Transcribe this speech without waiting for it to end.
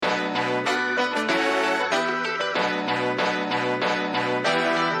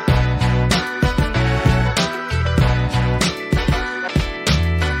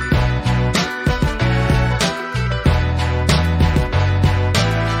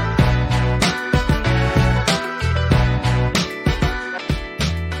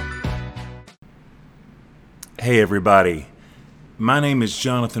Hey everybody, my name is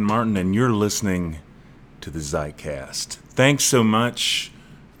Jonathan Martin and you're listening to the Zeitcast. Thanks so much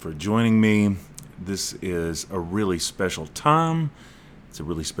for joining me. This is a really special time. It's a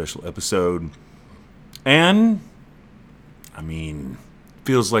really special episode. And,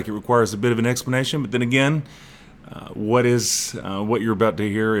 feels like it requires a bit of an explanation, but then again, what you're about to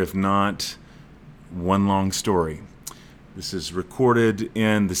hear if not one long story? This is recorded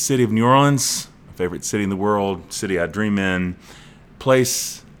in the city of New Orleans, my favorite city in the world, city I dream in,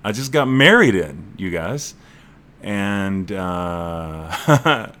 place I just got married in, you guys. And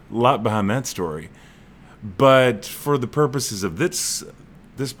a lot behind that story. But for the purposes of this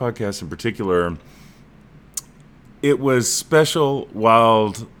podcast in particular, it was special,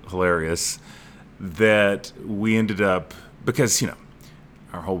 wild, hilarious that we ended up, because,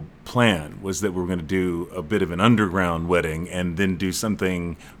 our whole plan was that we were going to do a bit of an underground wedding and then do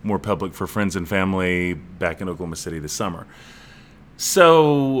something more public for friends and family back in Oklahoma City this summer.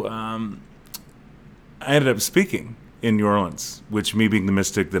 So I ended up speaking in New Orleans, which, me being the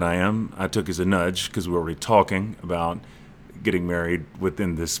mystic that I am, I took as a nudge because we were already talking about getting married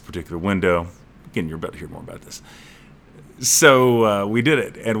within this particular window. Again, you're about to hear more about this. So we did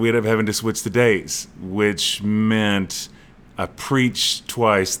it, and we ended up having to switch the days, which meant I preached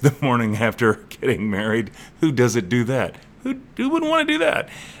twice the morning after getting married. Who doesn't do that? Who wouldn't want to do that?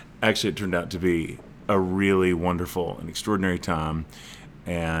 Actually, it turned out to be a really wonderful and extraordinary time,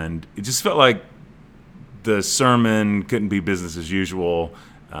 and it just felt like the sermon couldn't be business as usual.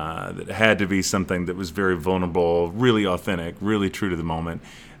 That it had to be something that was very vulnerable, really authentic, really true to the moment,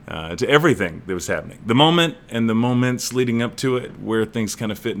 to everything that was happening. The moment and the moments leading up to it, where things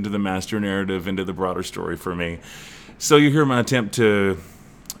kind of fit into the master narrative, into the broader story for me. So you hear my attempt to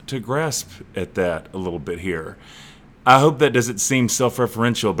grasp at that a little bit here. I hope that doesn't seem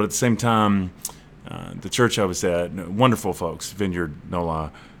self-referential, but at the same time, the church I was at, wonderful folks, Vineyard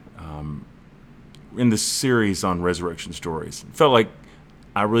NOLA, in this series on resurrection stories, felt like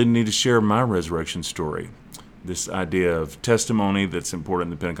I really need to share my resurrection story. This idea of testimony that's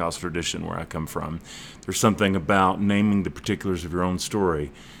important in the Pentecostal tradition where I come from. There's something about naming the particulars of your own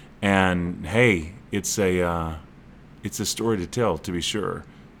story, and hey, it's a story to tell, to be sure,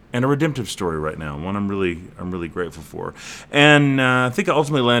 and a redemptive story right now. One I'm really grateful for, and I think I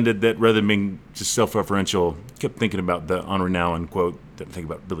ultimately landed that rather than being just self-referential, kept thinking about the Henri Nouwen quote that I think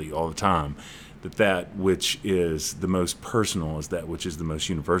about really all the time. That which is the most personal is that which is the most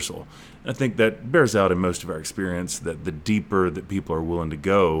universal. And I think that bears out in most of our experience, that the deeper that people are willing to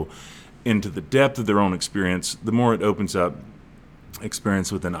go into the depth of their own experience, the more it opens up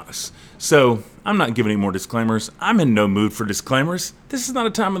experience within us. So I'm not giving any more disclaimers. I'm in no mood for disclaimers. This is not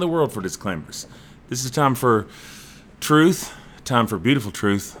a time in the world for disclaimers. This is a time for truth, time for beautiful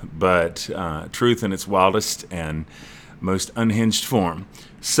truth, but truth in its wildest and most unhinged form.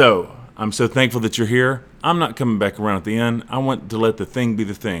 So I'm so thankful that you're here. I'm not coming back around at the end. I want to let the thing be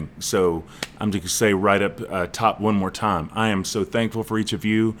the thing. So I'm going to say right up top one more time, I am so thankful for each of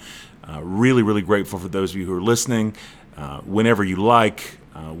you. Really, really grateful for those of you who are listening. Whenever you like,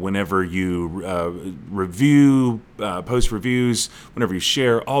 whenever you review, post reviews, whenever you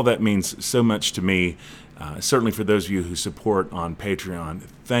share, all that means so much to me. Certainly for those of you who support on Patreon,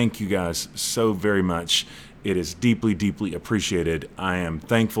 thank you guys so very much. It is deeply, deeply appreciated. I am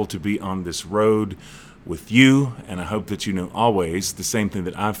thankful to be on this road with you, and I hope that you know always the same thing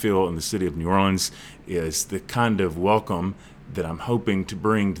that I feel in the city of New Orleans is the kind of welcome that I'm hoping to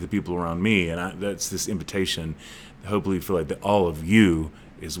bring to the people around me, and that's this invitation. Hopefully you feel like that all of you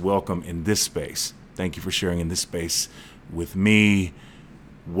is welcome in this space. Thank you for sharing in this space with me.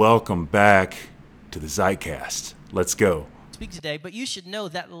 Welcome back to the Zeitcast. Let's go. Speak today, but you should know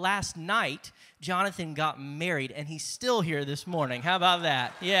that last night Jonathan got married and he's still here this morning. How about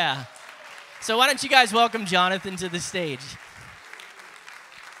that? Yeah. So why don't you guys welcome Jonathan to the stage?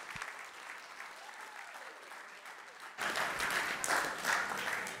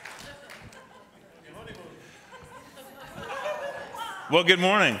 Well, good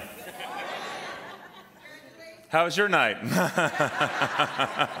morning. How was your night?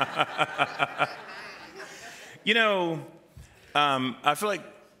 I feel like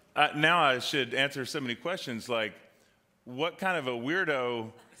now I should answer so many questions like, what kind of a weirdo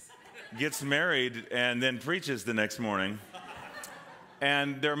gets married and then preaches the next morning?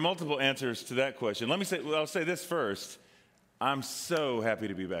 And there are multiple answers to that question. I'll say this first. I'm so happy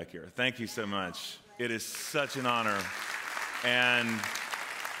to be back here. Thank you so much. It is such an honor. And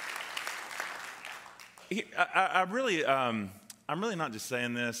I'm really not just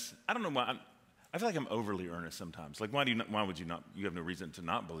saying this. I don't know why. I feel like I'm overly earnest sometimes. Like, why would you not? You have no reason to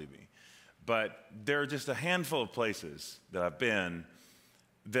not believe me. but there are just a handful of places that I've been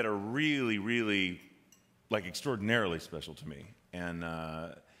that are really, really, like, extraordinarily special to me. And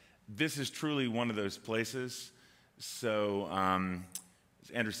this is truly one of those places. So,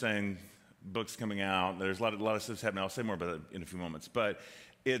 as Andrew's saying, books coming out. There's a lot of stuff happening. I'll say more about that in a few moments. But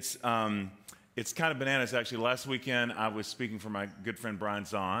it's kind of bananas, actually. Last weekend, I was speaking for my good friend Brian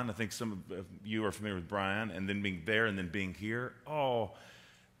Zahn. I think some of you are familiar with Brian. And then being there and then being here. Oh,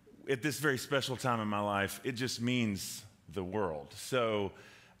 at this very special time in my life, it just means the world. So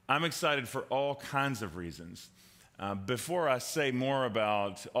I'm excited for all kinds of reasons. Before I say more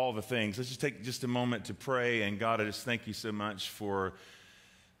about all the things, let's just take just a moment to pray. And God, I just thank you so much for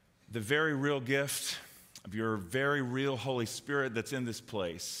the very real gift of your very real Holy Spirit that's in this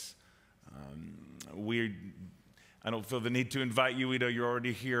place. I don't feel the need to invite you. We know you're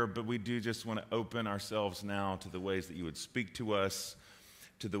already here, but we do just want to open ourselves now to the ways that you would speak to us,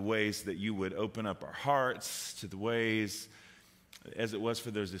 to the ways that you would open up our hearts, to the ways, as it was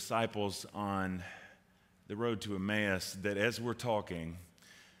for those disciples on the road to Emmaus, that as we're talking,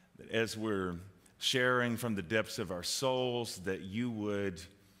 that as we're sharing from the depths of our souls, that you would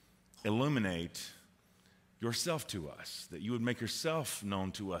illuminate yourself to us, that you would make yourself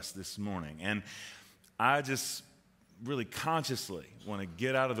known to us this morning. And I just really consciously want to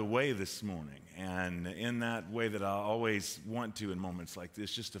get out of the way this morning, and in that way that I always want to in moments like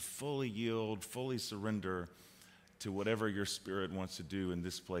this, just to fully yield, fully surrender to whatever your Spirit wants to do in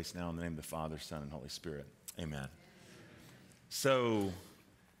this place now, in the name of the Father, Son, and Holy Spirit. Amen. So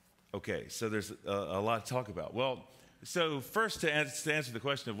there's a lot to talk about. Well, so first to answer the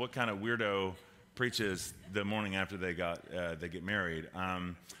question of what kind of weirdo preaches the morning after they get married.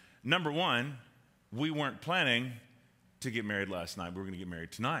 Number one, we weren't planning to get married last night. We were going to get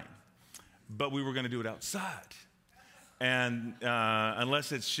married tonight, but we were going to do it outside. And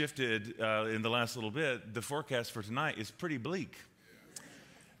unless it's shifted in the last little bit, the forecast for tonight is pretty bleak.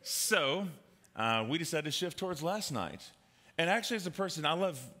 So we decided to shift towards last night. And actually, as a person, I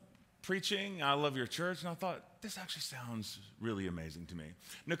love preaching. I love your church. And I thought, this actually sounds really amazing to me.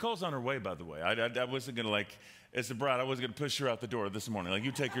 Nicole's on her way, by the way. I wasn't going to, as the bride, I wasn't going to push her out the door this morning.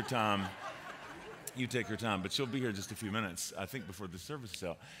 You take your time. You take your time. But she'll be here just a few minutes, I think, before the service is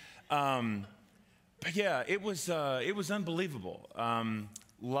out. But yeah, it was unbelievable.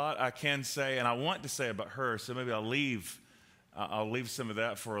 Lot I can say, and I want to say about her, so maybe I'll leave some of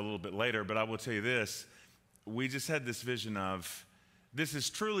that for a little bit later. But I will tell you this: we just had this vision of, this is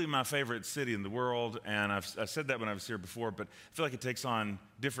truly my favorite city in the world, and I said that when I was here before, but I feel like it takes on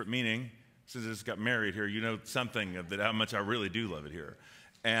different meaning since I just got married here. You know something of that, how much I really do love it here,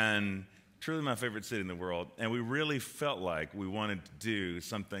 and truly my favorite city in the world. And we really felt like we wanted to do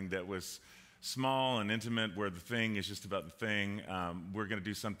something that was small and intimate, where the thing is just about the thing. We're going to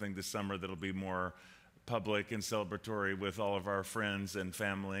do something this summer that'll be more public and celebratory with all of our friends and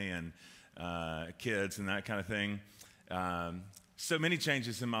family and kids and that kind of thing. So many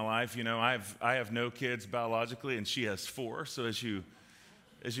changes in my life. You know, I have no kids biologically, and she has 4. So as you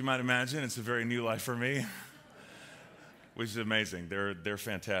might imagine, it's a very new life for me, which is amazing. They're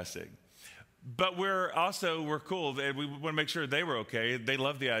fantastic. But we're cool. We want to make sure they were okay. They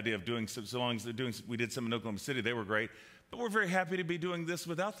love the idea of doing, so long as we did some in Oklahoma City, they were great. But we're very happy to be doing this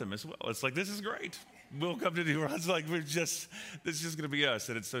without them as well. It's like, this is great. We'll come to do it. It's like, this is just going to be us,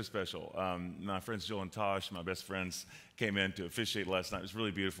 and it's so special. My friends Joel and Tosh, my best friends, came in to officiate last night. It was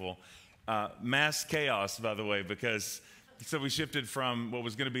really beautiful. Mass chaos, by the way, because so we shifted from what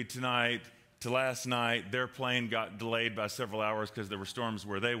was going to be tonight to last night. Their plane got delayed by several hours because there were storms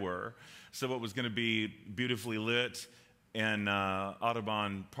where they were. So what was going to be beautifully lit in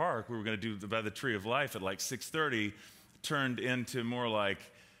Audubon Park, we were going to do by the Tree of Life at like 6:30, turned into more like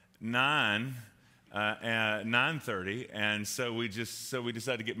 9:30, and so we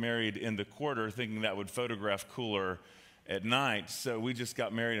decided to get married in the quarter, thinking that would photograph cooler at night. So we just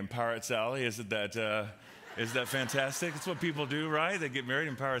got married in Pirates Alley. Isn't that fantastic? It's what people do, right? They get married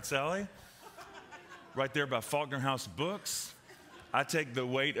in Pirates Alley, right there by Faulkner House Books. I take the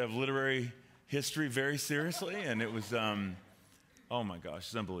weight of literary history very seriously, and it was, oh my gosh,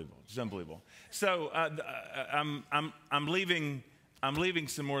 it's unbelievable. It's unbelievable. So I'm leaving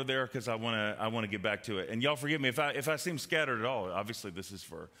some more there because I want to get back to it. And y'all forgive me if I seem scattered at all. Obviously, this is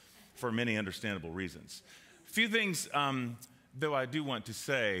for many understandable reasons. A few things, though, I do want to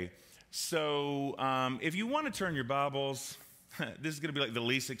say. So if you want to turn your Bibles, this is going to be like the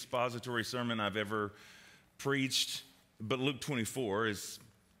least expository sermon I've ever preached. But Luke 24 is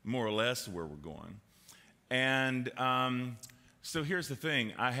more or less where we're going. And So here's the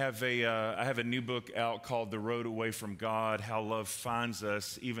thing. I have a new book out called The Road Away from God, How Love Finds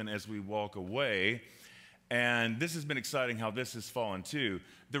Us Even as We Walk Away. And this has been exciting how this has fallen too.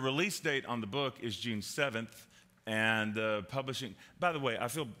 The release date on the book is June 7th. And publishing, by the way, I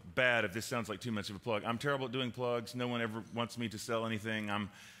feel bad if this sounds like too much of a plug. I'm terrible at doing plugs. No one ever wants me to sell anything. I'm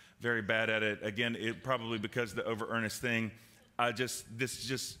very bad at it. Again, probably because of the over earnest thing. This is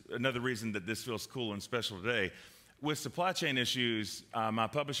just another reason that this feels cool and special today. With supply chain issues, my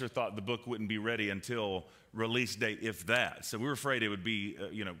publisher thought the book wouldn't be ready until release date, if that. So we were afraid it would be,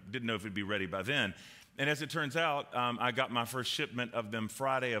 didn't know if it'd be ready by then. And as it turns out, I got my first shipment of them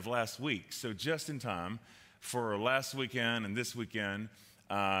Friday of last week. So just in time for last weekend and this weekend.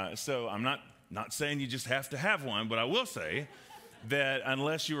 So I'm not saying you just have to have one, but I will say that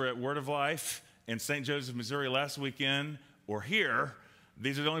unless you were at Word of Life in St. Joseph, Missouri last weekend or here,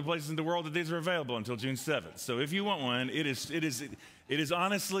 these are the only places in the world that these are available until June 7th. So if you want one, it is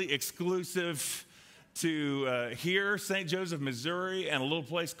honestly exclusive to here, St. Joseph, Missouri, and a little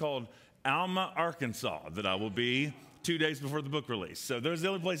place called Alma, Arkansas, that I will be 2 days before the book release. So there's the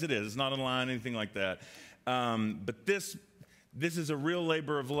only place it is. It's not online, anything like that. But this is a real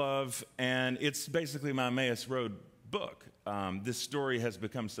labor of love, and it's basically my Emmaus Road book. This story has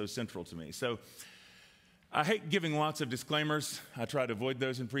become so central to me. So I hate giving lots of disclaimers. I try to avoid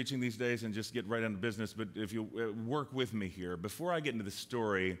those in preaching these days and just get right into business. But if you work with me here, before I get into the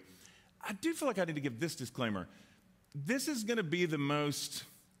story, I do feel like I need to give this disclaimer. This is going to be the most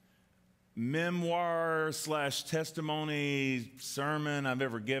memoir/testimony sermon I've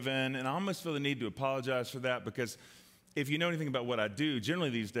ever given. And I almost feel the need to apologize for that because if you know anything about what I do, generally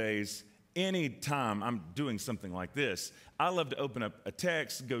these days, any time I'm doing something like this, I love to open up a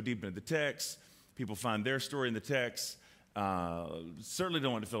text, go deep into the text. People find their story in the text. Certainly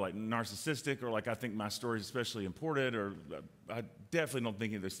don't want to feel like narcissistic or like I think my story is especially important, or I definitely don't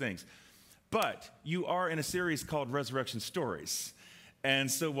think any of those things. But you are in a series called Resurrection Stories. And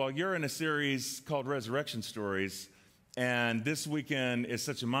so while you're in a series called Resurrection Stories, and this weekend is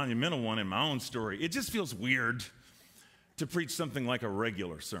such a monumental one in my own story, it just feels weird to preach something like a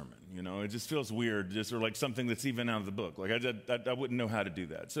regular sermon. It just feels weird, or like something that's even out of the book. Like I wouldn't know how to do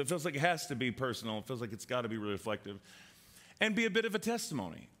that. So it feels like it has to be personal. It feels like it's got to be really reflective and be a bit of a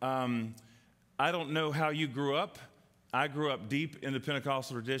testimony. I don't know how you grew up. I grew up deep in the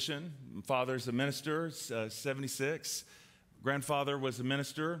Pentecostal tradition. My father's a minister, 76. Grandfather was a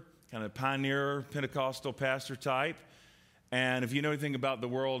minister, kind of pioneer Pentecostal pastor type. And if you know anything about the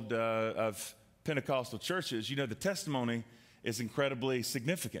world of Pentecostal churches, the testimony is incredibly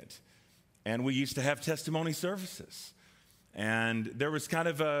significant. And we used to have testimony services. And there was kind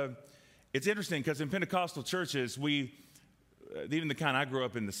of it's interesting because in Pentecostal churches, even the kind I grew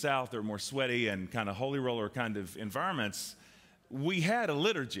up in the South, they're more sweaty and kind of holy roller kind of environments, we had a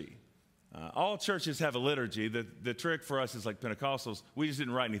liturgy. All churches have a liturgy. The trick for us is like Pentecostals, we just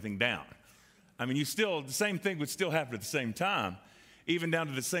didn't write anything down. I mean, the same thing would still happen at the same time. Even down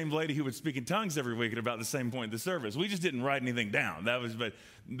to the same lady who would speak in tongues every week at about the same point in the service. We just didn't write anything down. But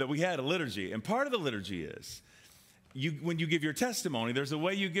we had a liturgy. And part of the liturgy is, when you give your testimony, there's a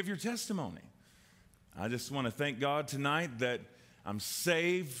way you give your testimony. I just want to thank God tonight that I'm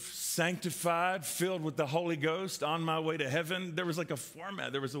saved, sanctified, filled with the Holy Ghost, on my way to heaven. There was like a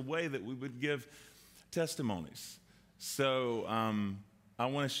format. There was a way that we would give testimonies. So I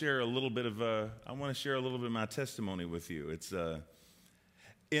want to share a little bit of my testimony with you. It's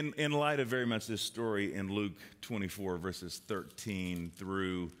in light of very much this story in Luke 24, verses 13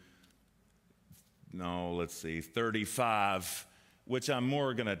 through, 35, which I'm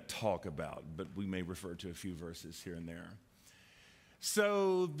more going to talk about, but we may refer to a few verses here and there.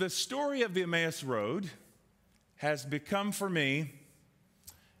 So the story of the Emmaus Road has become for me,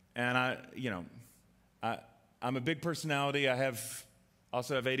 and I'm a big personality. I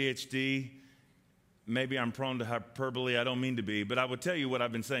also have ADHD. Maybe I'm prone to hyperbole. I don't mean to be, but I would tell you what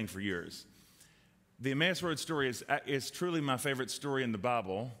I've been saying for years. The Emmaus Road story is truly my favorite story in the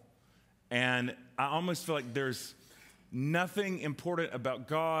Bible, and I almost feel like there's nothing important about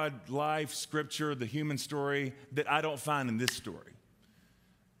God, life, Scripture, the human story that I don't find in this story.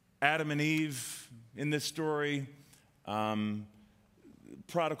 Adam and Eve in this story,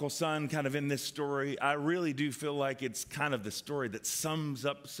 prodigal son kind of in this story. I really do feel like it's kind of the story that sums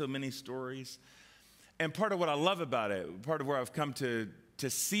up so many stories. And part of what I love about it, part of where I've come to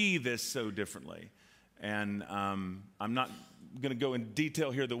see this so differently, and I'm not going to go in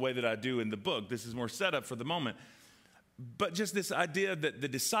detail here the way that I do in the book. This is more set up for the moment. But just this idea that the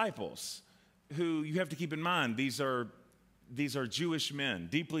disciples, who you have to keep in mind, these are Jewish men,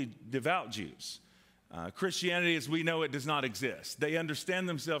 deeply devout Jews. Christianity as we know it does not exist. They understand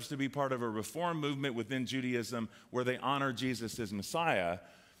themselves to be part of a reform movement within Judaism where they honor Jesus as Messiah.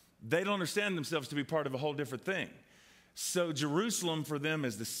 They don't understand themselves to be part of a whole different thing. So Jerusalem for them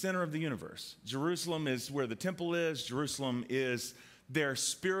is the center of the universe. Jerusalem is where the temple is. Jerusalem is their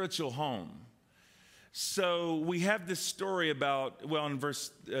spiritual home. So we have this story about, well, in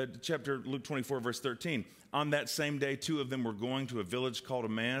chapter Luke 24, verse 13, on that same day, two of them were going to a village called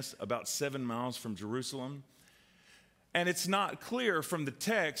Emmaus, about 7 miles from Jerusalem. And it's not clear from the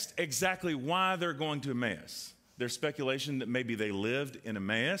text exactly why they're going to Emmaus. There's speculation that maybe they lived in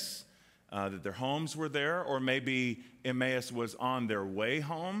Emmaus, that their homes were there, or maybe Emmaus was on their way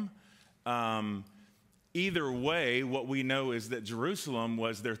home. Either way, what we know is that Jerusalem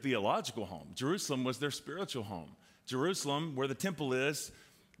was their theological home. Jerusalem was their spiritual home. Jerusalem, where the temple is,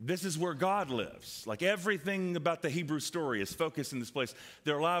 this is where God lives. Like everything about the Hebrew story is focused in this place.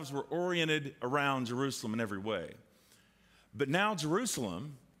 Their lives were oriented around Jerusalem in every way. But now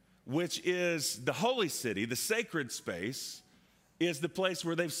Jerusalem, which is the holy city, the sacred space, is the place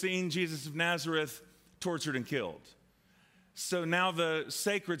where they've seen Jesus of Nazareth tortured and killed. So now the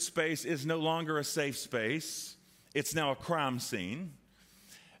sacred space is no longer a safe space. It's now a crime scene.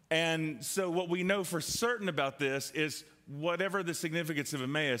 And so what we know for certain about this is whatever the significance of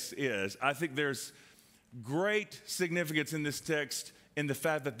Emmaus is, I think there's great significance in this text in the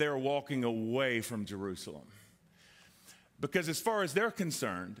fact that they're walking away from Jerusalem. Because as far as they're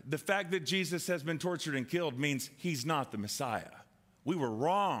concerned, the fact that Jesus has been tortured and killed means he's not the Messiah. We were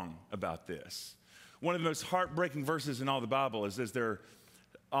wrong about this. One of the most heartbreaking verses in all the Bible is as they're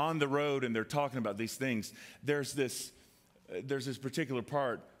on the road and they're talking about these things, there's this particular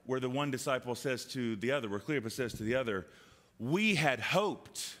part where the one disciple says to the other, where Cleopas says to the other, we had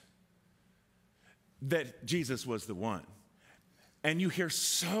hoped that Jesus was the one. And you hear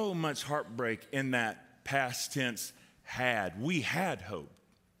so much heartbreak in that past tense, had. We had hope.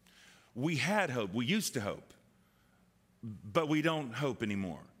 We had hope. We used to hope. But we don't hope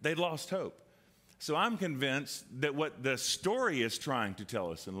anymore. They lost hope. So I'm convinced that what the story is trying to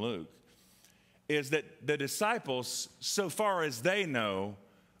tell us in Luke is that the disciples, so far as they know,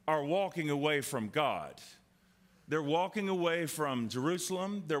 are walking away from God. They're walking away from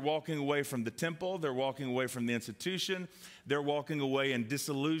Jerusalem. They're walking away from the temple. They're walking away from the institution. They're walking away in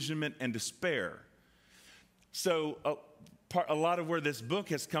disillusionment and despair. So a lot of where this book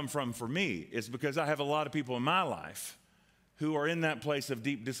has come from for me is because I have a lot of people in my life who are in that place of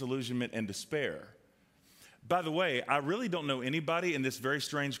deep disillusionment and despair. By the way, I really don't know anybody in this very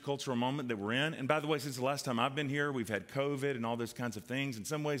strange cultural moment that we're in. And by the way, since the last time I've been here, we've had COVID and all those kinds of things. In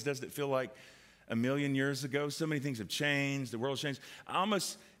some ways, doesn't it feel like a million years ago? So many things have changed. The world's changed.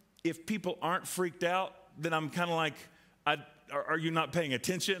 If people aren't freaked out, then I'm kind of like, are you not paying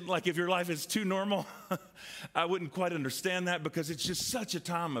attention? Like if your life is too normal, I wouldn't quite understand that because it's just such a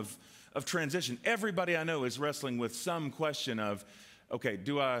time of transition. Everybody I know is wrestling with some question of, okay,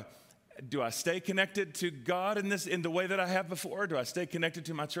 do I stay connected to God in the way that I have before? Do I stay connected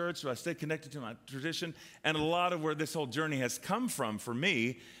to my church? Do I stay connected to my tradition? And a lot of where this whole journey has come from for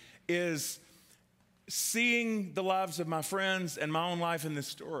me is seeing the lives of my friends and my own life in this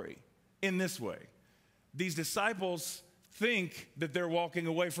story in this way. These disciples think that they're walking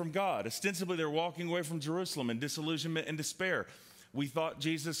away from God. Ostensibly, they're walking away from Jerusalem in disillusionment and despair. We thought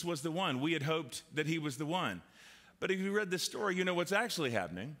Jesus was the one. We had hoped that he was the one. But if you read this story, you know what's actually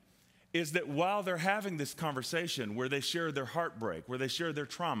happening is that while they're having this conversation where they share their heartbreak, where they share their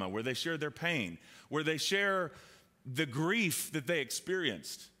trauma, where they share their pain, where they share the grief that they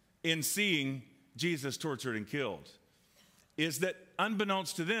experienced in seeing Jesus tortured and killed, is that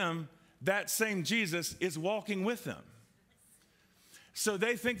unbeknownst to them, that same Jesus is walking with them. So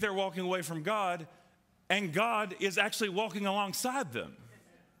they think they're walking away from God, and God is actually walking alongside them.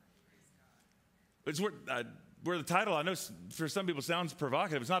 It's where the title, I know for some people sounds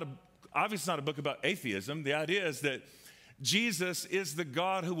provocative. It's obviously not a book about atheism. The idea is that Jesus is the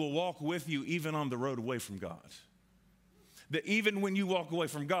God who will walk with you even on the road away from God. That even when you walk away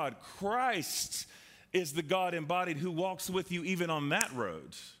from God, Christ is the God embodied who walks with you even on that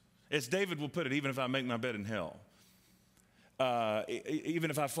road. As David will put it, even if I make my bed in hell,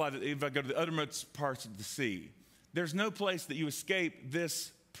 even if I go to the uttermost parts of the sea, there's no place that you escape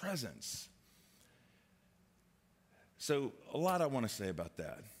this presence. So a lot I want to say about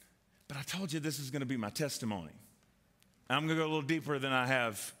that. But I told you this is going to be my testimony. I'm going to go a little deeper than I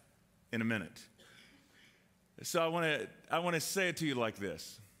have in a minute. So I want to say it to you like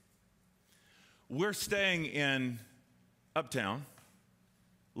this. We're staying in Uptown,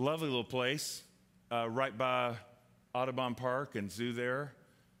 lovely little place, right by Audubon Park and Zoo there.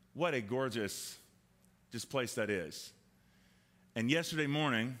 What a gorgeous just place that is. And yesterday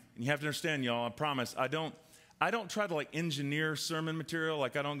morning, and you have to understand, y'all, I promise, I don't try to like engineer sermon material.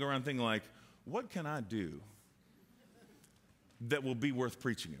 Like I don't go around thinking like, what can I do that will be worth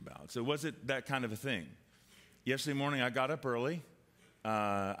preaching about? So was it that kind of a thing? Yesterday morning, I got up early.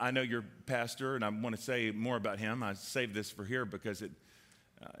 I know your pastor, and I want to say more about him. I saved this for here because it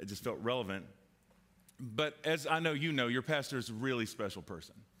just felt relevant. But as I know you know, your pastor is a really special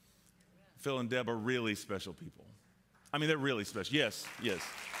person. Phil and Deb are really special people. I mean, they're really special. Yes.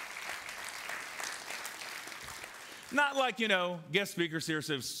 Not like, guest speakers here,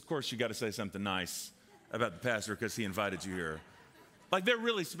 so of course you got to say something nice about the pastor because he invited you here. Like, they're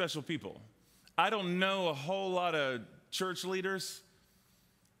really special people. I don't know a whole lot of church leaders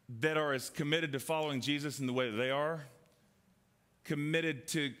that are as committed to following Jesus in the way that they are, committed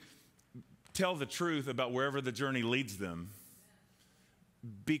to tell the truth about wherever the journey leads them,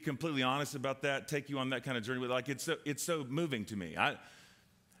 be completely honest about that, take you on that kind of journey. Like, it's so moving to me.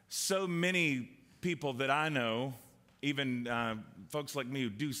 So many people that I know, even folks like me who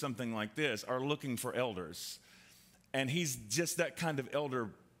do something like this, are looking for elders. And he's just that kind of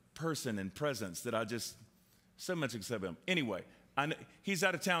elder person and presence that I just so much excited about him. Anyway, he's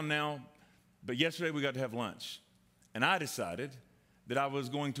out of town now, but yesterday we got to have lunch. And I decided that I was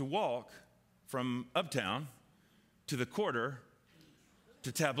going to walk from uptown to the quarter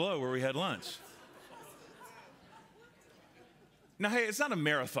to Tableau where we had lunch. Now, hey, it's not a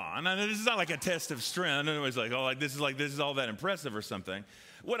marathon. I know this is not like a test of strength. I know it's like, this is all that impressive or something.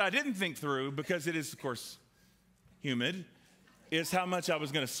 What I didn't think through, because it is, of course, humid, is how much I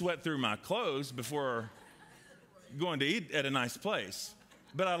was going to sweat through my clothes before going to eat at a nice place.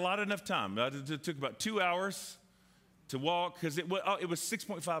 But I allotted enough time. It took about 2 hours to walk, because it was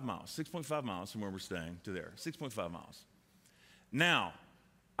 6.5 miles from where we're staying to there, 6.5 miles. Now,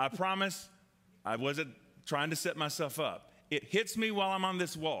 I promise I wasn't trying to set myself up. It hits me while I'm on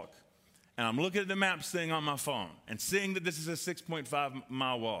this walk, and I'm looking at the maps thing on my phone and seeing that this is a 6.5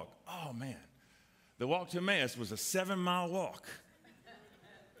 mile walk. Oh, man. The walk to Emmaus was a 7-mile walk.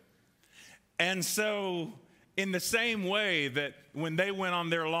 And so, in the same way that when they went on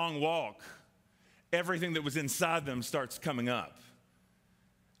their long walk, everything that was inside them starts coming up.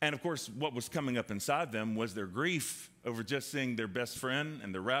 And of course, what was coming up inside them was their grief over just seeing their best friend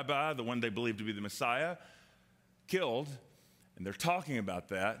and the rabbi, the one they believed to be the Messiah, killed. And they're talking about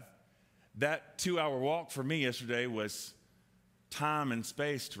that. That 2-hour walk for me yesterday was time and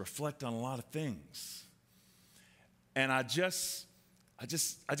space to reflect on a lot of things. And I don't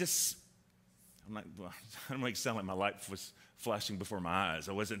make it sound like my life was flashing before my eyes.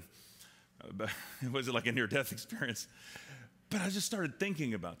 It wasn't like a near-death experience. But I just started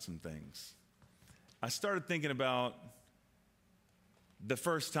thinking about some things. I started thinking about the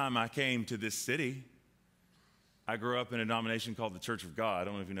first time I came to this city. I grew up in a denomination called the Church of God. I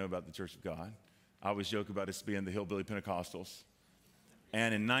don't know if you know about the Church of God. I always joke about us being the hillbilly Pentecostals.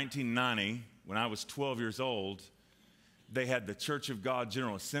 And in 1990, when I was 12 years old, they had the Church of God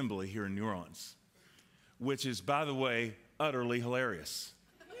General Assembly here in New Orleans, which is, by the way, utterly hilarious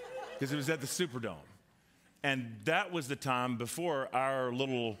because it was at the Superdome. And that was the time before our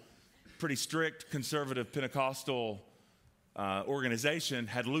little pretty strict conservative Pentecostal organization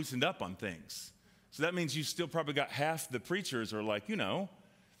had loosened up on things. So that means you still probably got half the preachers are like,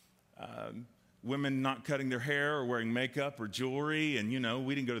 women not cutting their hair or wearing makeup or jewelry. And,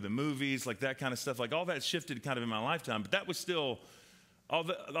 we didn't go to the movies, like that kind of stuff. Like all that shifted kind of in my lifetime. But that was still, all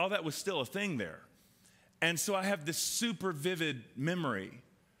that was still a thing there. And so I have this super vivid memory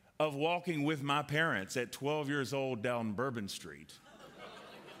of walking with my parents at 12 years old down Bourbon Street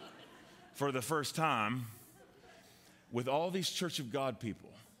for the first time with all these Church of God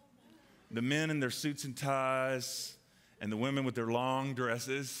people. The men in their suits and ties and the women with their long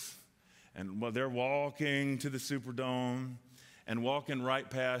dresses. And while they're walking to the Superdome and walking right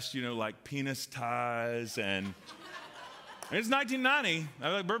past, like penis ties and it's 1990. I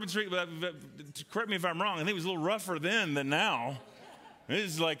like Bourbon Street, but correct me if I'm wrong. I think it was a little rougher then than now.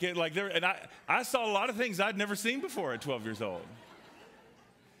 It's and I saw a lot of things I'd never seen before at 12 years old.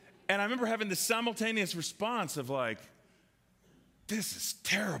 And I remember having this simultaneous response of like, this is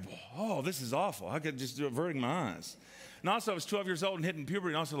terrible. Oh, this is awful. I could just do averting my eyes. And also I was 12 years old and hitting puberty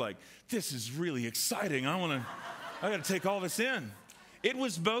and also like, this is really exciting. I got to take all this in.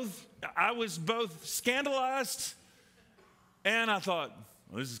 I was both scandalized and I thought,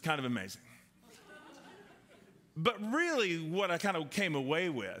 well, this is kind of amazing. But really what I kind of came away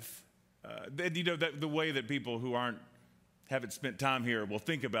with, the way that people who haven't spent time here will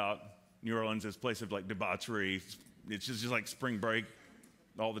think about New Orleans as a place of like debauchery. It's just like spring break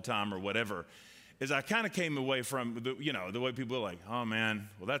all the time or whatever, is I kind of came away from, the way people are like, oh man,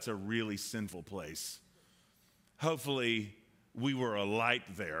 well, that's a really sinful place. Hopefully we were a light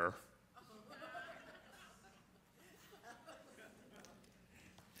there.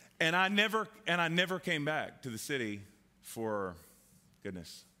 And I never came back to the city for,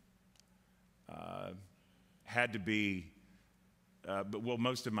 goodness, had to be,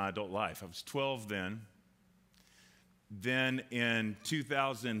 most of my adult life. I was 12 then. Then in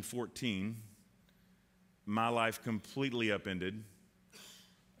 2014, my life completely upended.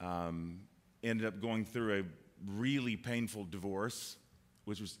 Ended up going through a really painful divorce,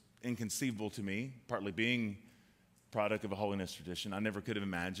 which was inconceivable to me, partly being product of a holiness tradition. I never could have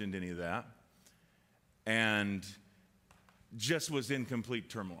imagined any of that. And just was in complete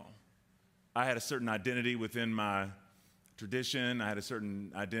turmoil. I had a certain identity within my tradition. I had a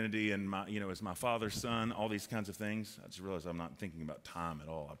certain identity in my, as my father's son, all these kinds of things. I just realized I'm not thinking about time at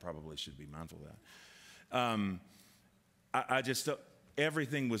all. I probably should be mindful of that.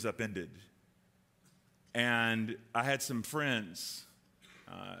 Everything was upended. And I had some friends.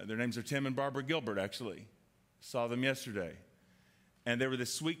 Their names are Tim and Barbara Gilbert, actually. Saw them yesterday. And they were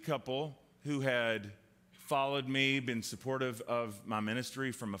this sweet couple who had followed me, been supportive of my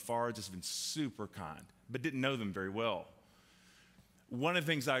ministry from afar, just been super kind, but didn't know them very well. One of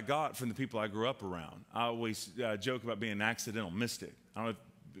the things I got from the people I grew up around, I always joke about being an accidental mystic. I don't know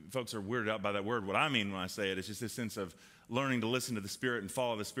if folks are weirded out by that word. What I mean when I say it is just this sense of learning to listen to the Spirit and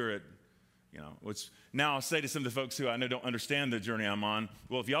follow the Spirit, which now I'll say to some of the folks who I know don't understand the journey I'm on,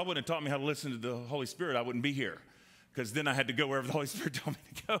 well, if y'all wouldn't have taught me how to listen to the Holy Spirit, I wouldn't be here, because then I had to go wherever the Holy Spirit told me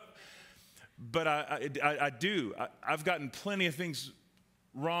to go. But I do. I've gotten plenty of things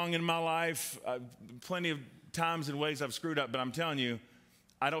wrong in my life, plenty of times and ways I've screwed up, but I'm telling you,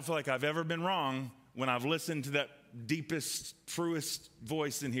 I don't feel like I've ever been wrong when I've listened to that deepest, truest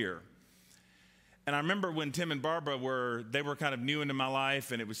voice in here. And I remember when Tim and Barbara were kind of new into my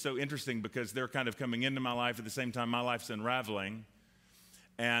life, and it was so interesting because they're kind of coming into my life at the same time my life's unraveling.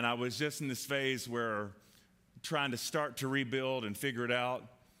 And I was just in this phase where trying to start to rebuild and figure it out.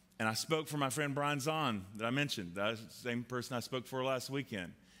 And I spoke for my friend Brian Zahn that I mentioned, the same person I spoke for last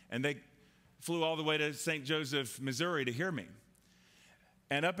weekend. And they flew all the way to St. Joseph, Missouri to hear me.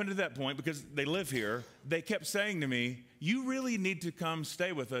 And up until that point, because they live here, they kept saying to me, you really need to come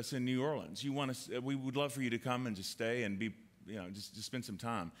stay with us in New Orleans. We would love for you to come and just stay and be, just spend some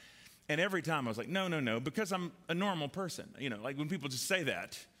time. And every time I was like, no, because I'm a normal person. Like when people just say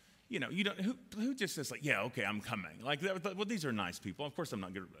that, you don't, who just says like, yeah, okay, I'm coming. Like, well, these are nice people. Of course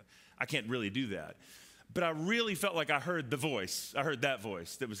I can't really do that. But I really felt like I heard that voice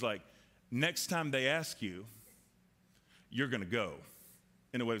that was like, next time they ask you, you're going to go.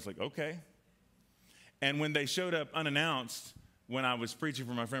 In a way, it's like, okay. And when they showed up unannounced, when I was preaching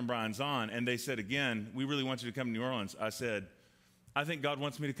for my friend Brian Zahn, and they said again, we really want you to come to New Orleans, I said, I think God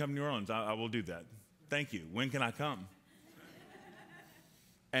wants me to come to New Orleans. I will do that. Thank you. When can I come?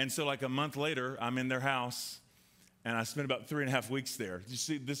 And so like a month later, I'm in their house, and I spent about 3.5 weeks there.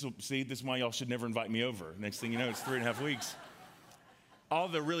 This is why y'all should never invite me over. Next thing you know, it's 3.5 weeks. All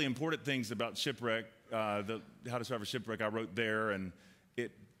the really important things about shipwreck, How to Survive a Shipwreck, I wrote there, and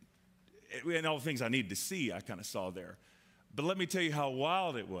and all the things I needed to see, I kind of saw there. But let me tell you how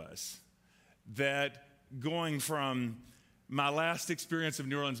wild it was that going from my last experience of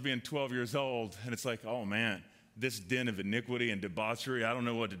New Orleans being 12 years old, and it's like, oh man, this den of iniquity and debauchery, I don't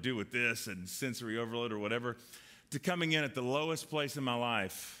know what to do with this, and sensory overload or whatever, to coming in at the lowest place in my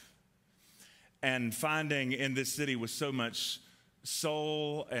life and finding in this city with so much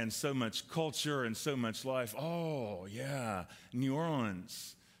soul and so much culture and so much life. Oh yeah, New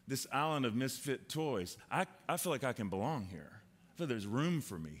Orleans, this island of misfit toys. I feel like I can belong here. I feel there's room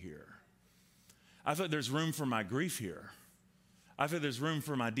for me here. I feel there's room for my grief here. I feel there's room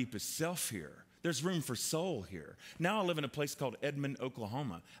for my deepest self here. There's room for soul here. Now I live in a place called Edmond,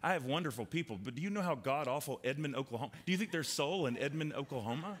 Oklahoma. I have wonderful people, but do you know how god-awful Edmond, Oklahoma? Do you think there's soul in Edmond,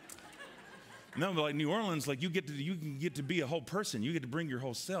 Oklahoma? No, but like New Orleans, like you can get to be a whole person. You get to bring your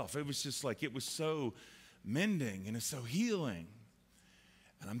whole self. It was just like, it was so mending and it's so healing.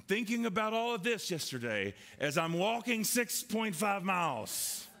 And I'm thinking about all of this yesterday as I'm walking 6.5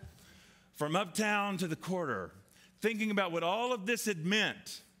 miles from uptown to the quarter, thinking about what all of this had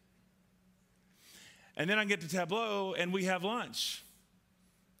meant. And then I get to Tableau and we have lunch.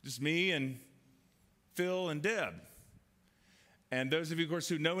 Just me and Phil and Deb. And those of you, of course,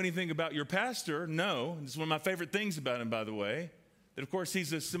 who know anything about your pastor know, and this is one of my favorite things about him, by the way, that, of course,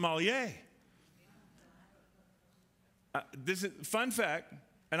 he's a sommelier. This is fun fact,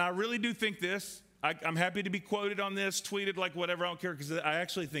 and I really do think this. I'm happy to be quoted on this, tweeted, like whatever, I don't care, because I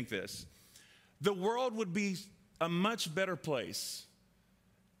actually think this. The world would be a much better place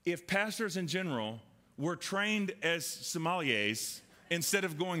if pastors in general were trained as sommeliers instead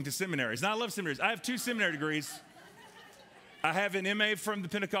of going to seminaries. Now, I love seminaries. I have 2 seminary degrees. I have an MA from the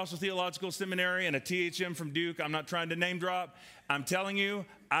Pentecostal Theological Seminary and a THM from Duke. I'm not trying to name drop. I'm telling you,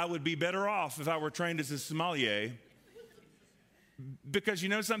 I would be better off if I were trained as a sommelier. Because you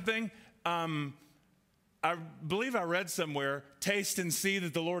know something? I believe I read somewhere, taste and see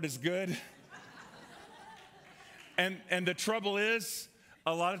that the Lord is good. And the trouble is,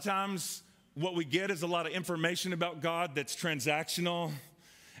 a lot of times what we get is a lot of information about God that's transactional,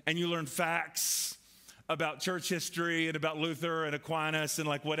 and you learn facts about church history and about Luther and Aquinas and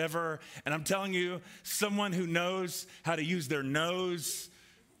like whatever. And I'm telling you, someone who knows how to use their nose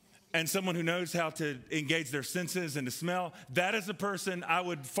and someone who knows how to engage their senses and to smell, that is a person I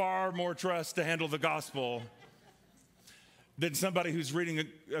would far more trust to handle the gospel than somebody who's reading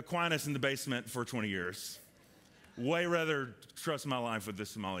Aquinas in the basement for 20 years. Way rather trust my life with this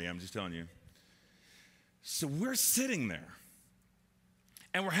sommelier, I'm just telling you. So we're sitting there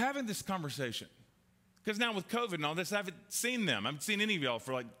and we're having this conversation. Because now with COVID and all this, I haven't seen them. I haven't seen any of y'all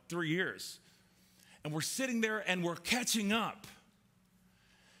for like 3 years. And we're sitting there and we're catching up.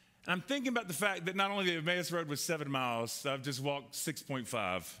 And I'm thinking about the fact that not only the Emmaus Road was 7 miles, I've just walked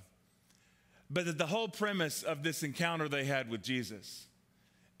 6.5, but that the whole premise of this encounter they had with Jesus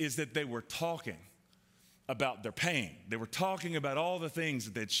is that they were talking about their pain. They were talking about all the things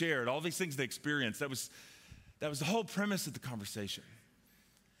that they'd shared, all these things they experienced. That was the whole premise of the conversation.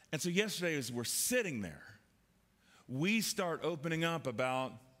 And so yesterday, as we're sitting there, we start opening up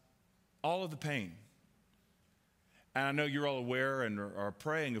about all of the pain. And I know you're all aware and are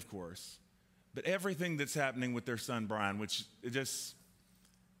praying, of course, but everything that's happening with their son, Brian, which it just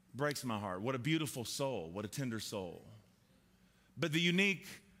breaks my heart. What a beautiful soul, what a tender soul. But the unique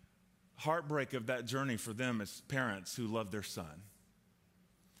heartbreak of that journey for them as parents who love their son.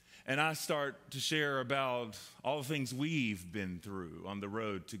 And I start to share about all the things we've been through on the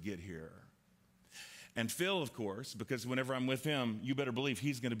road to get here. And Phil, of course, because whenever I'm with him, you better believe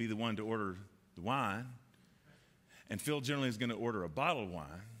he's going to be the one to order the wine. And Phil generally is going to order a bottle of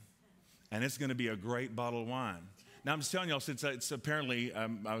wine. And it's going to be a great bottle of wine. Now, I'm just telling y'all, since it's apparently,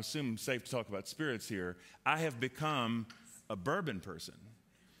 I assume safe to talk about spirits here, I have become a bourbon person,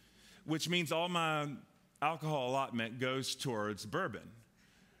 which means all my alcohol allotment goes towards bourbon.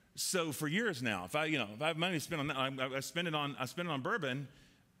 So for years now, if I have money to spend on that, I spend it on bourbon,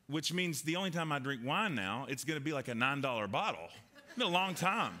 which means the only time I drink wine now, it's going to be like a $9 bottle. It's been a long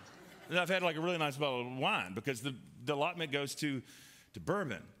time that I've had like a really nice bottle of wine because the allotment goes to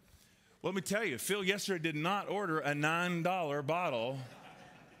bourbon. Well, let me tell you, Phil yesterday did not order a $9 bottle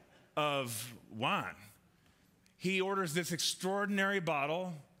of wine. He orders this extraordinary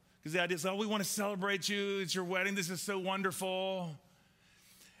bottle because the idea is, oh, we want to celebrate you. It's your wedding. This is so wonderful.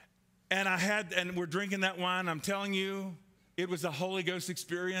 And we're drinking that wine. I'm telling you, it was a Holy Ghost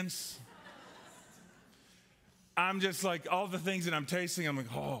experience. I'm just like, all the things that I'm tasting, I'm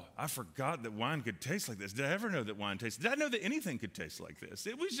like, oh, I forgot that wine could taste like this. Did I ever know that wine tastes? Did I know that anything could taste like this?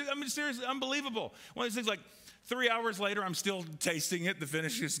 It was just, seriously, unbelievable. One of these things, like 3 hours later, I'm still tasting it. The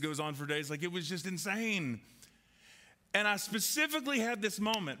finish just goes on for days. Like, it was just insane. And I specifically had this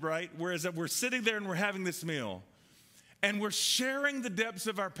moment, right, whereas we're sitting there and we're having this meal. And we're sharing the depths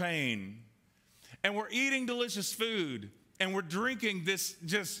of our pain, and we're eating delicious food, and we're drinking this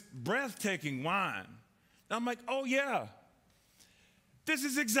just breathtaking wine. And I'm like, oh yeah, this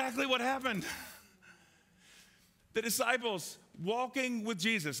is exactly what happened. The disciples walking with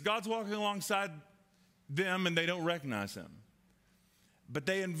Jesus, God's walking alongside them, and they don't recognize him. But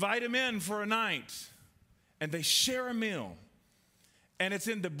they invite him in for a night, and they share a meal. And it's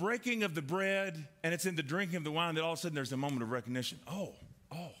in the breaking of the bread and it's in the drinking of the wine that all of a sudden there's a moment of recognition. Oh,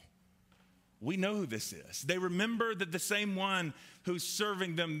 we know who this is. They remember that the same one who's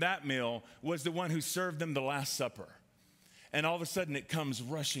serving them that meal was the one who served them the Last Supper. And all of a sudden it comes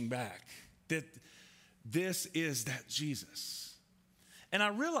rushing back that this is that Jesus. And I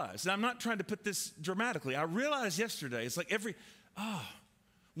realized, and I'm not trying to put this dramatically, I realized yesterday, it's like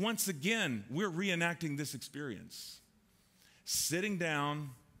once again, we're reenacting this experience. Sitting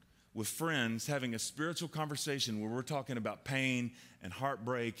down with friends, having a spiritual conversation where we're talking about pain and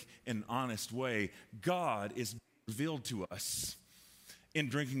heartbreak in an honest way. God is revealed to us in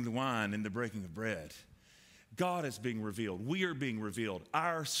drinking the wine and the breaking of bread. God is being revealed. We are being revealed.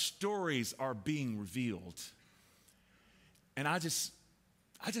 Our stories are being revealed. And I just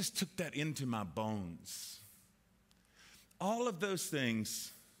took that into my bones. All of those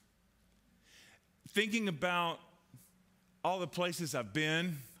things, thinking about all the places I've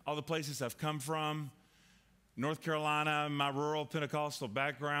been, all the places I've come from, North Carolina, my rural Pentecostal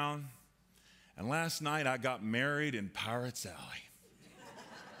background. And last night I got married in Pirates Alley.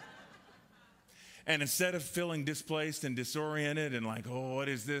 And instead of feeling displaced and disoriented and like, oh, what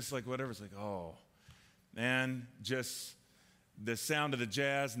is this? Like whatever, it's like, oh, man, just the sound of the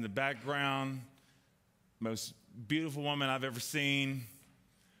jazz in the background, most beautiful woman I've ever seen,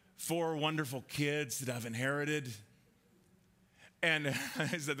 4 wonderful kids that I've inherited. And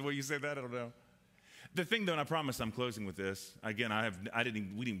is that the way you say that? I don't know. The thing, though, and I promise I'm closing with this. Again, we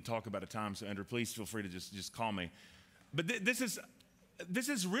didn't even talk about a time, so Andrew, please feel free to just call me. But this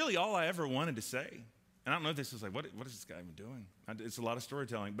is really all I ever wanted to say. And I don't know if this is like, what is this guy even doing? It's a lot of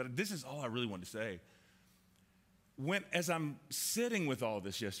storytelling, but this is all I really wanted to say. As I'm sitting with all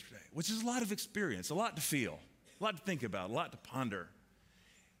this yesterday, which is a lot of experience, a lot to feel, a lot to think about, a lot to ponder,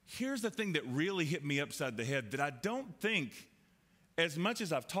 here's the thing that really hit me upside the head that I don't think, as much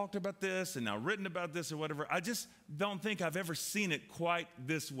as I've talked about this and now written about this or whatever, I just don't think I've ever seen it quite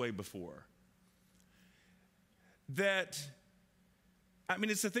this way before. It's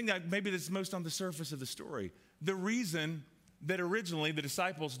the thing that maybe that's most on the surface of the story. The reason that originally the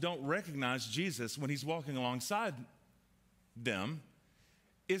disciples don't recognize Jesus when he's walking alongside them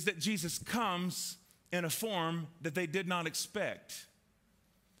is that Jesus comes in a form that they did not expect.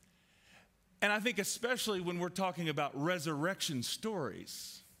 And I think especially when we're talking about resurrection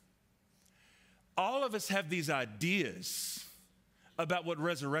stories, all of us have these ideas about what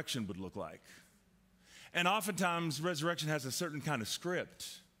resurrection would look like. And oftentimes resurrection has a certain kind of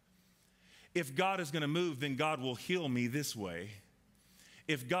script. If God is going to move, then God will heal me this way.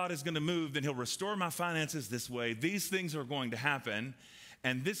 If God is going to move, then he'll restore my finances this way. These things are going to happen,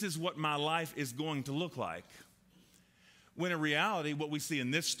 and this is what my life is going to look like. When in reality, what we see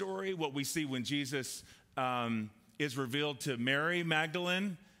in this story, what we see when Jesus is revealed to Mary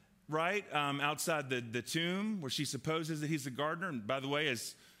Magdalene, right, outside the tomb where she supposes that he's the gardener, and by the way,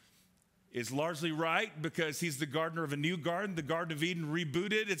 is largely right because he's the gardener of a new garden, the Garden of Eden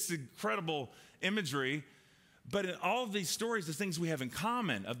rebooted. It's incredible imagery. But in all of these stories, the things we have in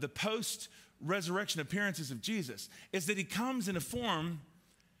common of the post-resurrection appearances of Jesus is that he comes in a form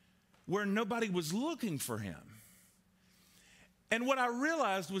where nobody was looking for him. And what I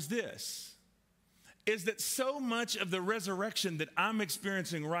realized was this, is that so much of the resurrection that I'm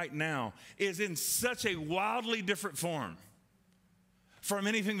experiencing right now is in such a wildly different form from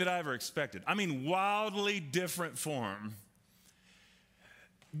anything that I ever expected. I mean, wildly different form.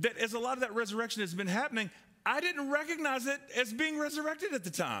 That as a lot of that resurrection has been happening, I didn't recognize it as being resurrected at the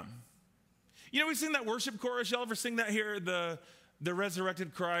time. You know, we sing that worship chorus. Y'all ever sing that here? The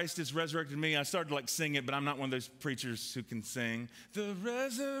resurrected Christ is resurrected me. I started to sing it, but I'm not one of those preachers who can sing. The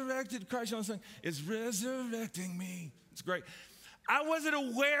resurrected Christ, y'all sing, is resurrecting me. It's great. I wasn't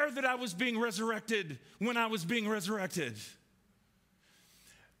aware that I was being resurrected when I was being resurrected,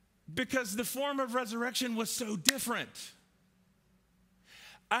 because the form of resurrection was so different.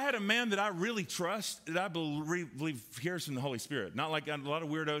 I had a man that I really trust, that I believe hears from the Holy Spirit. Not like a lot of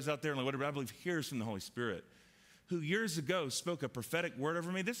weirdos out there and whatever, I believe hears from the Holy Spirit, who years ago spoke a prophetic word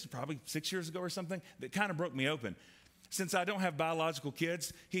over me. This is probably 6 years ago or something, that kind of broke me open. Since I don't have biological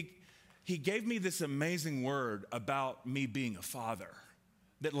kids, he gave me this amazing word about me being a father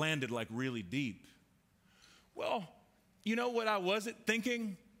that landed really deep. Well, you know what I wasn't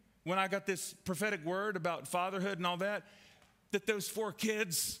thinking when I got this prophetic word about fatherhood and all that? That those 4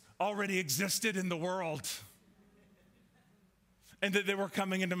 kids already existed in the world and that they were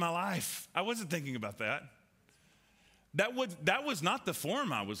coming into my life. I wasn't thinking about that. That was not the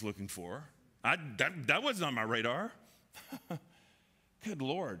form I was looking for. That wasn't on my radar. Good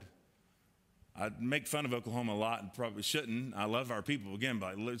Lord. I make fun of Oklahoma a lot and probably shouldn't. I love our people, again,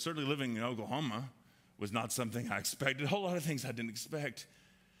 but certainly living in Oklahoma was not something I expected. A whole lot of things I didn't expect.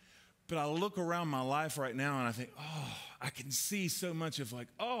 But I look around my life right now and I think, oh, I can see so much of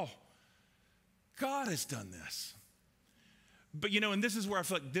God has done this. But and this is where I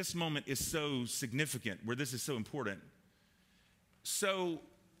feel like this moment is so significant, where this is so important. So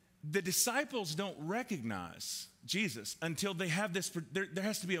the disciples don't recognize Jesus until they have this, there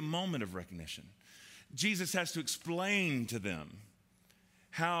has to be a moment of recognition. Jesus has to explain to them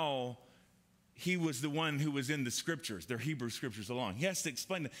how he was the one who was in the scriptures, their Hebrew scriptures along. He has to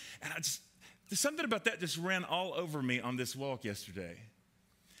explain it. And there's something about that just ran all over me on this walk yesterday.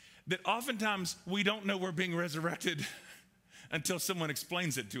 That oftentimes we don't know we're being resurrected until someone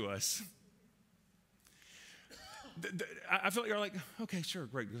explains it to us. I feel like you're like, okay, sure,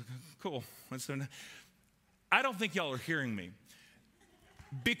 great, cool. I don't think y'all are hearing me.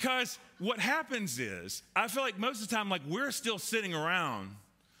 Because what happens is, I feel like most of the time, we're still sitting around,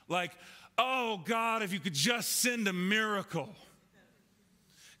 Like, oh, God, if you could just send a miracle.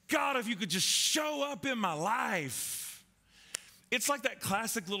 God, if you could just show up in my life. It's like that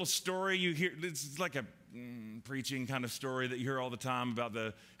classic little story you hear. It's like a preaching kind of story that you hear all the time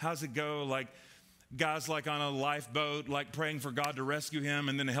about how's it go? Like, guys like on a lifeboat, like praying for God to rescue him,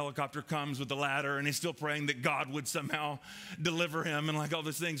 and then a helicopter comes with a ladder, and he's still praying that God would somehow deliver him, and like all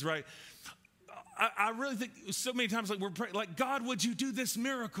those things, right? I really think so many times, like we're praying, like, God, would you do this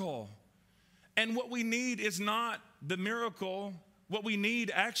miracle? And what we need is not the miracle. What we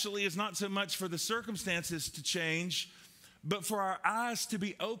need actually is not so much for the circumstances to change, but for our eyes to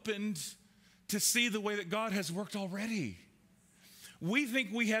be opened to see the way that God has worked already. We think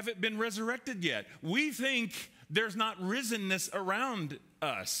we haven't been resurrected yet. We think there's not risenness around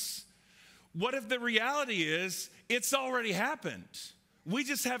us. What if the reality is it's already happened? We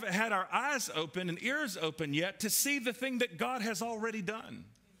just haven't had our eyes open and ears open yet to see the thing that God has already done.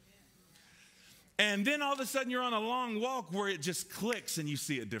 And then all of a sudden you're on a long walk where it just clicks and you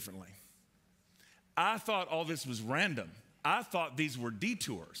see it differently. I thought all this was random. I thought these were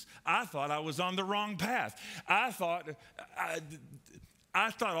detours. I thought I was on the wrong path. I thought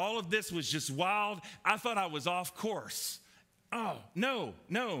all of this was just wild. I thought I was off course. Oh, no.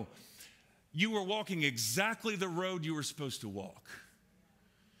 You were walking exactly the road you were supposed to walk.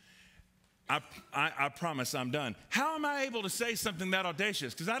 I promise I'm done. How am I able to say something that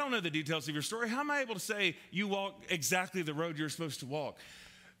audacious? Because I don't know the details of your story. How am I able to say you walk exactly the road you're supposed to walk?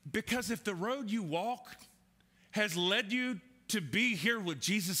 Because if the road you walk has led you to be here with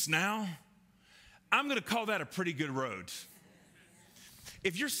Jesus now, I'm going to call that a pretty good road.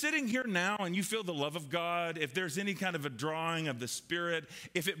 If you're sitting here now and you feel the love of God, if there's any kind of a drawing of the Spirit,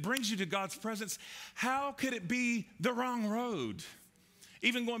 if it brings you to God's presence, how could it be the wrong road?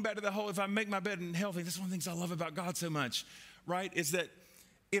 Even going back to the whole, if I make my bed in hell thing, that's one of the things I love about God so much, right? Is that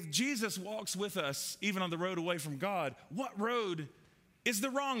if Jesus walks with us, even on the road away from God, what road is the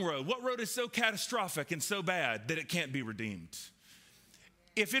wrong road? What road is so catastrophic and so bad that it can't be redeemed?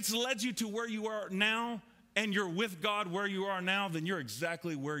 If it's led you to where you are now and you're with God where you are now, then you're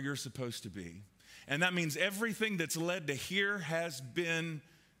exactly where you're supposed to be. And that means everything that's led to here has been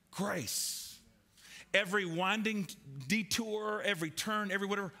grace. Every winding detour, every turn, every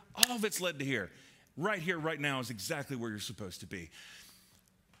whatever, all of it's led to here. Right here, right now is exactly where you're supposed to be.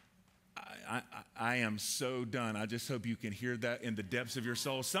 I am so done. I just hope you can hear that in the depths of your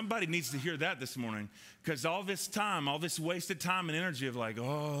soul. Somebody needs to hear that this morning, because all this time, all this wasted time and energy of like,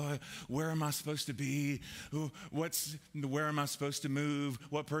 oh, where am I supposed to be? Where am I supposed to move?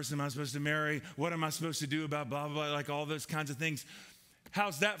 What person am I supposed to marry? What am I supposed to do about blah, blah, blah, like all those kinds of things.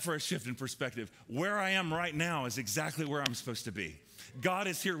 How's that for a shift in perspective? Where I am right now is exactly where I'm supposed to be. God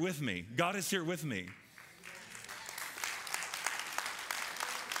is here with me. God is here with me.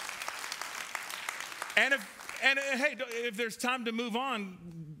 And if there's time to move on,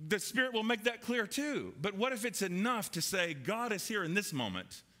 the Spirit will make that clear too. But what if it's enough to say, God is here in this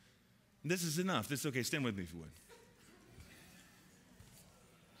moment? This is enough. This is okay. Stand with me if you would.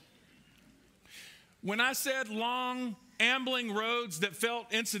 When I said long, ambling roads that felt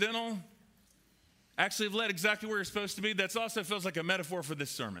incidental, actually have led exactly where you're supposed to be, that also feels like a metaphor for this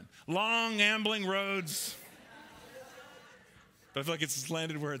sermon. Long, ambling roads, but I feel like it's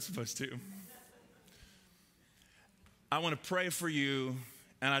landed where it's supposed to. I want to pray for you,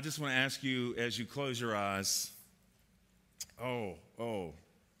 and I just want to ask you as you close your eyes,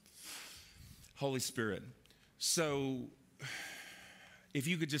 Holy Spirit. So if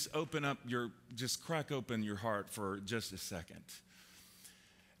you could just crack open your heart for just a second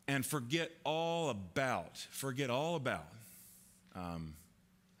and forget all about,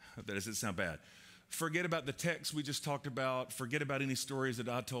 that doesn't sound bad. Forget about the text we just talked about. Forget about any stories that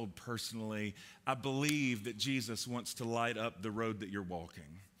I told personally. I believe that Jesus wants to light up the road that you're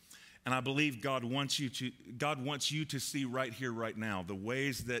walking. And I believe God wants you to see right here, right now, the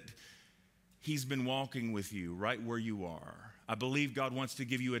ways that He's been walking with you right where you are. I believe God wants to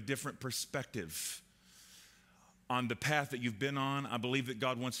give you a different perspective on the path that you've been on. I believe that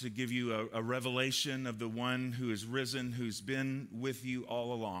God wants to give you a revelation of the one who is risen, who's been with you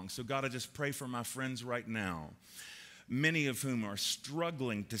all along. So God, I just pray for my friends right now, many of whom are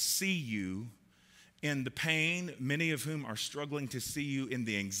struggling to see you in the pain, many of whom are struggling to see you in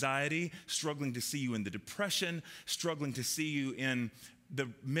the anxiety, struggling to see you in the depression, struggling to see you in the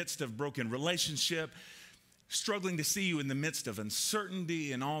midst of broken relationship, struggling to see you in the midst of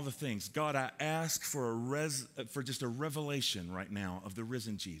uncertainty and all the things. God, I ask for just a revelation right now of the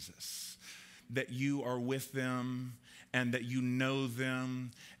risen Jesus. that you are with them and that you know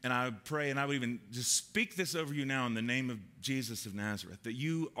them. And I pray, and I would even just speak this over you now in the name of Jesus of Nazareth, that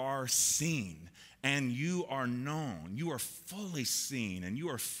you are seen and you are known. You are fully seen and you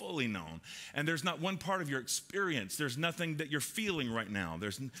are fully known. And there's not one part of your experience. There's nothing that you're feeling right now.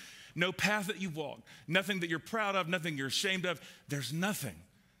 There's no path that you've walked, nothing that you're proud of, nothing you're ashamed of. There's nothing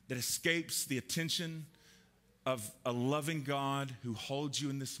that escapes the attention of a loving God who holds you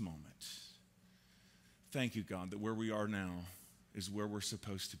in this moment. Thank you, God, that where we are now is where we're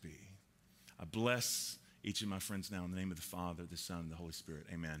supposed to be. I bless each of my friends now in the name of the Father, the Son, and the Holy Spirit.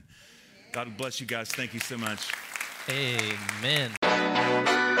 Amen. God bless you guys. Thank you so much. Amen.